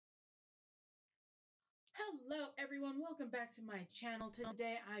Hello everyone, welcome back to my channel.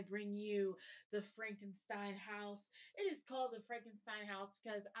 Today I bring you the Frankenstein house. It is called the Frankenstein house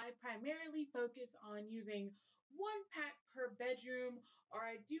because I primarily focus on using one pack per bedroom, or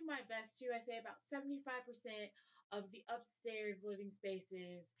I do my best to. I say about 75% of the upstairs living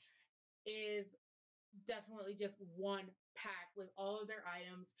spaces is definitely just one pack with all of their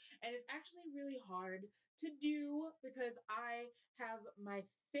items, and it's actually really hard to do because I have my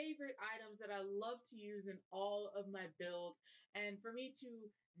favorite items that I love to use in all of my builds, and for me to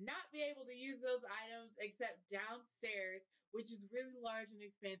not be able to use those items except downstairs, which is really large and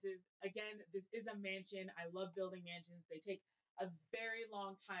expansive. Again, this is a mansion. I love building mansions. They take a very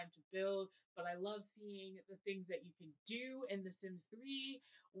long time to build, but I love seeing the things that you can do in The Sims 3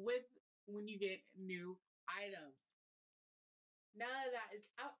 with when you get new items. Now that is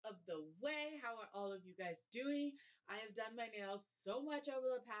out of the way, how are all of you guys doing? I have done my nails so much over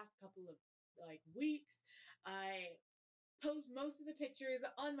the past couple of weeks. I post most of the pictures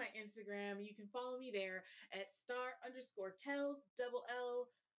on my Instagram. You can follow me there at *_Kells, double L,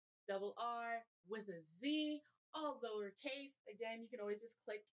 double R with a Z, all lowercase. Again, you can always just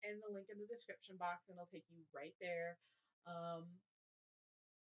click in the link in the description box and it'll take you right there.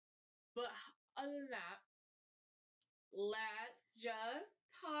 But other than that, let's just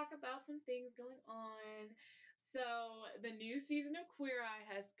talk about some things going on. So the new season of Queer Eye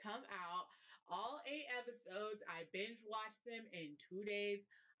has come out. All 8 episodes. I binge watched them in 2 days.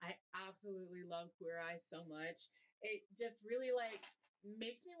 I absolutely love Queer Eye so much. It just really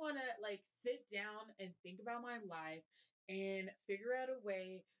makes me want to sit down and think about my life and figure out a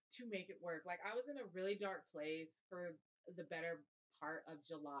way to make it work. I was in a really dark place for the better part of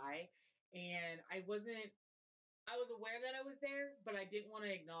July, and I was aware that I was there, but I didn't want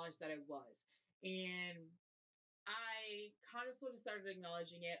to acknowledge that I was. And I kind of sort of started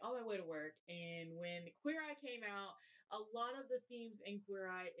acknowledging it on my way to work. And when Queer Eye came out, a lot of the themes in Queer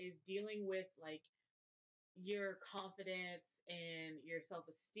Eye is dealing with your confidence and your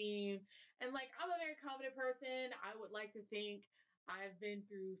self-esteem. And I'm a very confident person. I would like to think I've been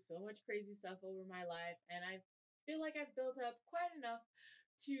through so much crazy stuff over my life, and I feel like I've built up quite enough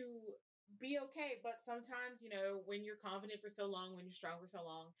to be okay. But sometimes, when you're confident for so long, when you're strong for so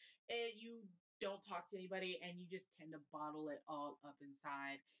long, you don't talk to anybody and you just tend to bottle it all up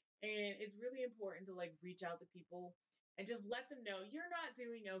inside. And it's really important to reach out to people and just let them know you're not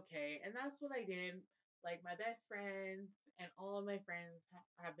doing okay. And that's what I did. My best friend and all of my friends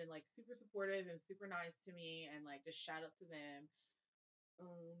have been super supportive and super nice to me, and just shout out to them.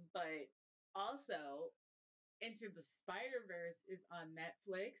 But also, Into the Spider-Verse is on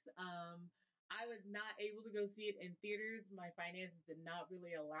Netflix. I was not able to go see it in theaters. My finances did not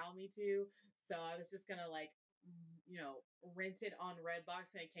really allow me to, so I was just gonna rent it on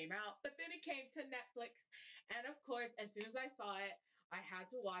Redbox when it came out. But then it came to Netflix, and of course, as soon as I saw it, I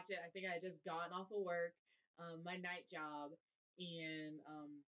had to watch it. I think I had just gotten off of work, my night job, and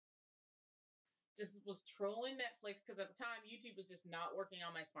just was trolling Netflix because at the time YouTube was just not working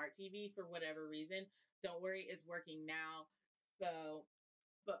on my smart TV for whatever reason. Don't worry, it's working now. So,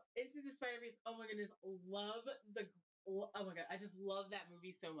 but Into the Spider-Verse, oh my goodness, oh my god, I just love that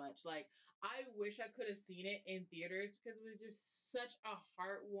movie so much. I wish I could have seen it in theaters because it was just such a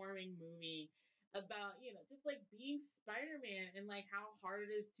heartwarming movie about, just being Spider-Man and how hard it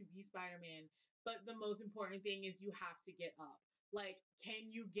is to be Spider-Man. But the most important thing is you have to get up.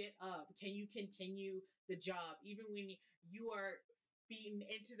 Can you get up? Can you continue the job even when you are beaten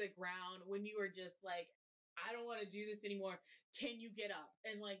into the ground, when you are just I don't want to do this anymore? Can you get up?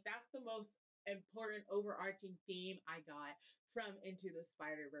 And that's the most important overarching theme I got from Into the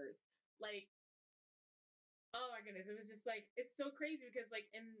Spider-Verse. Oh my goodness, it was just it's so crazy because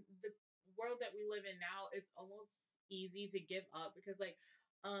in the world that we live in now, it's almost easy to give up because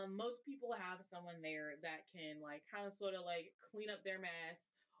most people have someone there that can kind of sort of clean up their mess,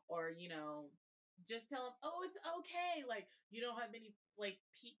 or just tell them, oh, it's okay. You don't have many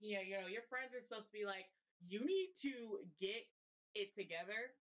your friends are supposed to be you need to get it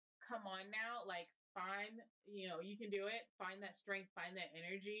together. Come on now, find, you can do it. Find that strength, find that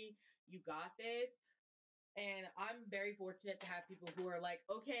energy. You got this. And I'm very fortunate to have people who are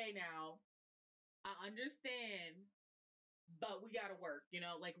okay, now I understand, but we gotta work, we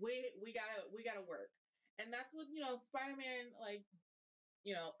gotta work. And that's what, Spider-Man,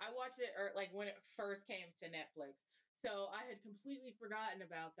 I watched it when it first came to Netflix. So I had completely forgotten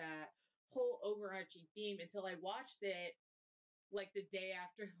about that whole overarching theme until I watched it the day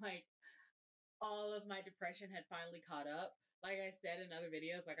after all of my depression had finally caught up. Like I said in other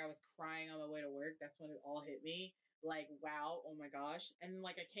videos, I was crying on my way to work. That's when it all hit me. Wow, oh my gosh. And then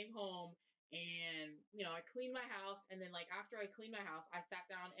I came home And I cleaned my house, and then like after I cleaned my house, I sat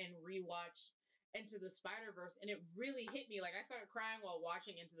down and rewatched Into the Spider Verse, and it really hit me. Like I started crying while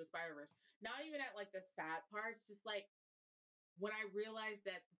watching Into the Spider Verse. Not even at like the sad parts, just like when I realized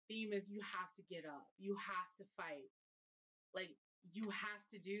that the theme is you have to get up, you have to fight, like you have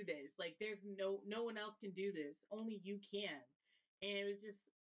to do this. Like there's no one else can do this, only you can. And it was just,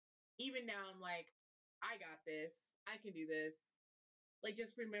 even now I'm like, I got this, I can do this. Like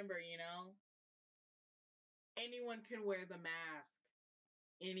just remember, anyone can wear the mask,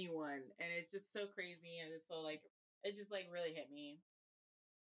 anyone. And it's just so crazy, and it's so like it just like really hit me.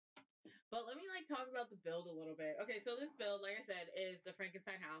 But let me like talk about the build a little bit. Okay, so this build, like I said, is the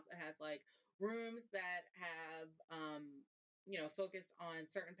Frankenstein house. It has like rooms that have focused on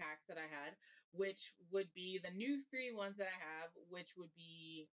certain packs that I had, which would be the new three ones that I have, which would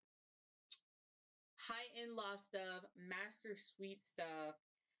be high end loft stuff, master suite stuff,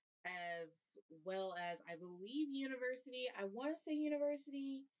 as well as I believe university. I want to say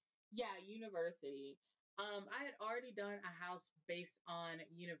university. Yeah, university. I had already done a house based on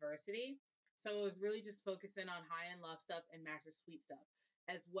university. So it was really just focusing on high end love stuff and master suite stuff,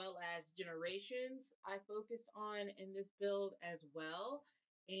 as well as generations. I focused on in this build as well.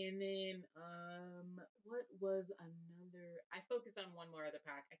 And then what was another? I focused on one more other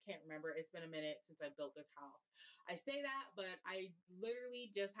pack. I can't remember. It's been a minute since I built this house. I say that, but I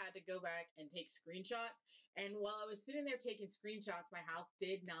literally just had to go back and take screenshots. And while I was sitting there taking screenshots, my house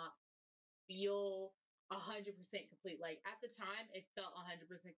did not feel 100% complete. Like at the time, it felt 100%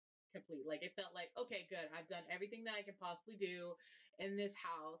 complete. Like it felt like, okay, good. I've done everything that I can possibly do in this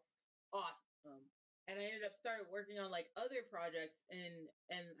house. Awesome. And I ended up started working on like other projects, and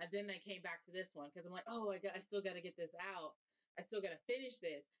then I came back to this one because I'm like, oh, I still got to get this out. I still got to finish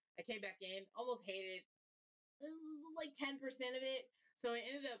this. I came back in, almost hated like 10% of it. So I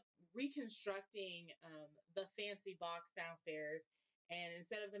ended up reconstructing the fancy box downstairs. And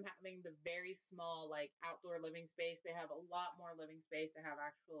instead of them having the very small, like outdoor living space, they have a lot more living space. They have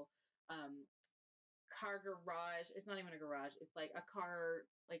actual um, car garage. It's not even a garage, it's like a car,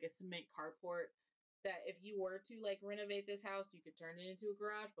 like a cement carport. That if you were to like renovate this house, you could turn it into a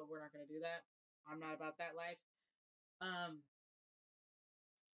garage, but we're not going to do that. I'm not about that life. Um,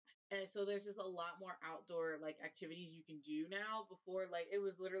 and so there's just a lot more outdoor like activities you can do now. Before, like it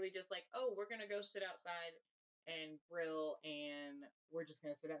was literally just like, oh, we're gonna go sit outside and grill, and we're just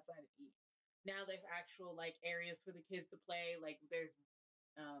gonna sit outside and eat. Now there's actual like areas for the kids to play. Like there's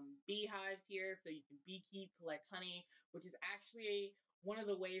beehives here, so you can beekeep, collect honey, which is actually one of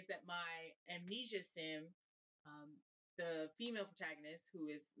the ways that my amnesia sim, um, the female protagonist, who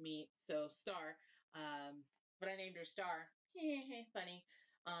is me, so Star, but I named her Star, funny,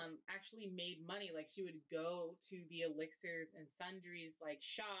 actually made money. Like she would go to the elixirs and sundries like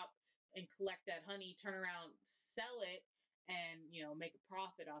shop and collect that honey, turn around, sell it, and make a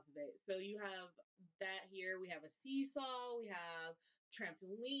profit off of it. So you have that here. We have a seesaw, we have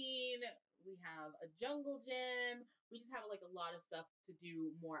trampoline, we have a jungle gym. We just have like a lot of stuff to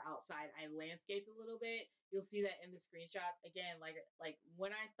do more outside. I landscaped a little bit. You'll see that in the screenshots. Again, like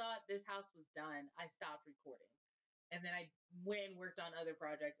when I thought this house was done, I stopped recording. And then I went and worked on other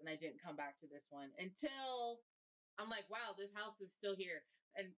projects, and I didn't come back to this one until I'm like, wow, this house is still here.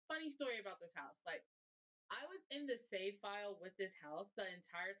 And funny story about this house. Like I was in the save file with this house the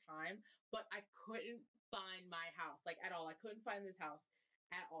entire time, but I couldn't find my house, like at all. I couldn't find this house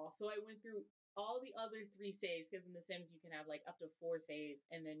at all. So I went through all the other three saves, because in The Sims you can have like up to 4 saves,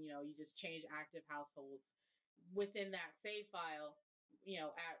 and then you just change active households within that save file,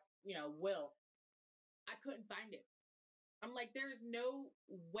 at will. I couldn't find it. I'm like, there is no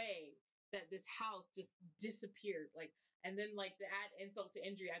way that this house just disappeared. Like, and then like to add insult to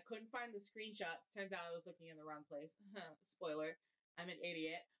injury, I couldn't find the screenshots. Turns out I was looking in the wrong place. Spoiler, I'm an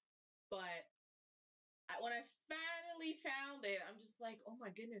idiot. But when I finally found it, I'm just like, oh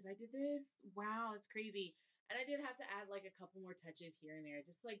my goodness, I did this. Wow, it's crazy. And I did have to add like a couple more touches here and there,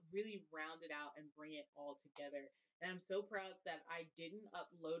 just to, like really round it out and bring it all together. And I'm so proud that I didn't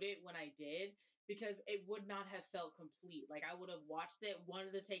upload it when I did, because it would not have felt complete. Like I would have watched it,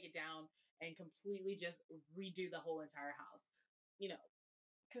 wanted to take it down and completely just redo the whole entire house. You know,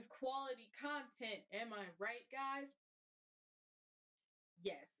 because quality content, am I right, guys?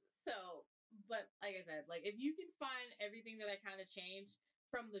 Yes. So, but like I said, like if you can find everything that I kind of changed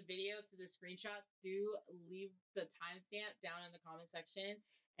from the video to the screenshots, do leave the timestamp down in the comment section,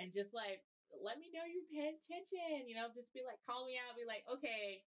 and just like let me know you're paying attention. Just be like, call me out, be like,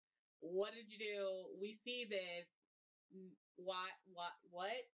 okay, what did you do? We see this. What?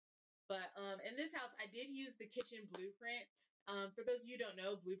 But in this house, I did use the kitchen blueprint For those of you who don't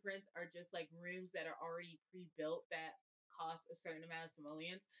know, blueprints are just like rooms that are already pre-built that cost a certain amount of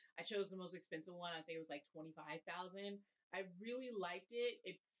simoleons. I chose the most expensive one. I think it was like 25,000. I really liked it.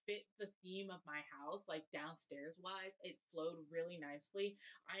 It fit the theme of my house, like downstairs wise. It flowed really nicely.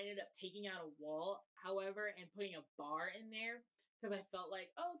 I ended up taking out a wall, however, and putting a bar in there because I felt like,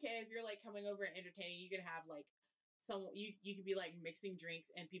 oh, okay, if you're like coming over and entertaining, you could have like you could be like mixing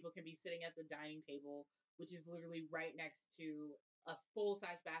drinks and people can be sitting at the dining table, which is literally right next to a full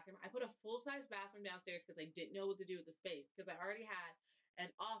size bathroom. I put a full size bathroom downstairs because I didn't know what to do with the space because I already had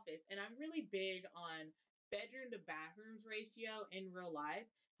an office, and I'm really big on bedroom to bathrooms ratio in real life.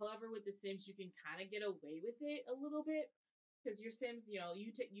 However, with The Sims, you can kind of get away with it a little bit because your Sims, you know,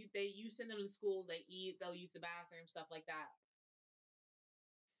 you send them to school, they eat, they'll use the bathroom, stuff like that.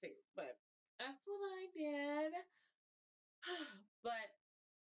 So, but that's what I did. But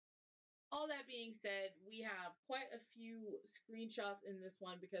all that being said, we have quite a few screenshots in this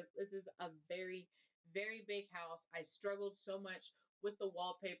one because this is a very, very big house. I struggled so much with the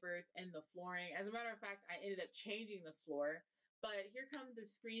wallpapers and the flooring. As a matter of fact, I ended up changing the floor. But here come the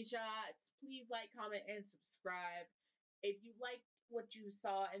screenshots. Please like, comment, and subscribe. If you liked what you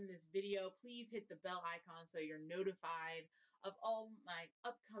saw in this video, please hit the bell icon so you're notified of all my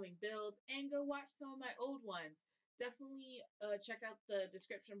upcoming builds and go watch some of my old ones. Definitely check out the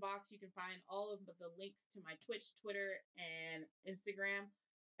description box. You can find all of the links to my Twitch, Twitter, and Instagram,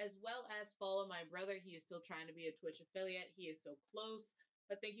 as well as follow my brother. He is still trying to be a Twitch affiliate. He is so close.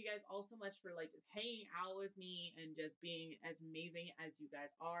 But thank you guys all so much for like just hanging out with me and just being as amazing as you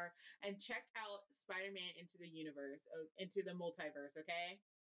guys are. And check out Spider-Man Into the Universe, Into the Multiverse, okay?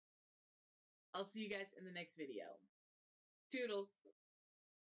 I'll see you guys in the next video. Toodles.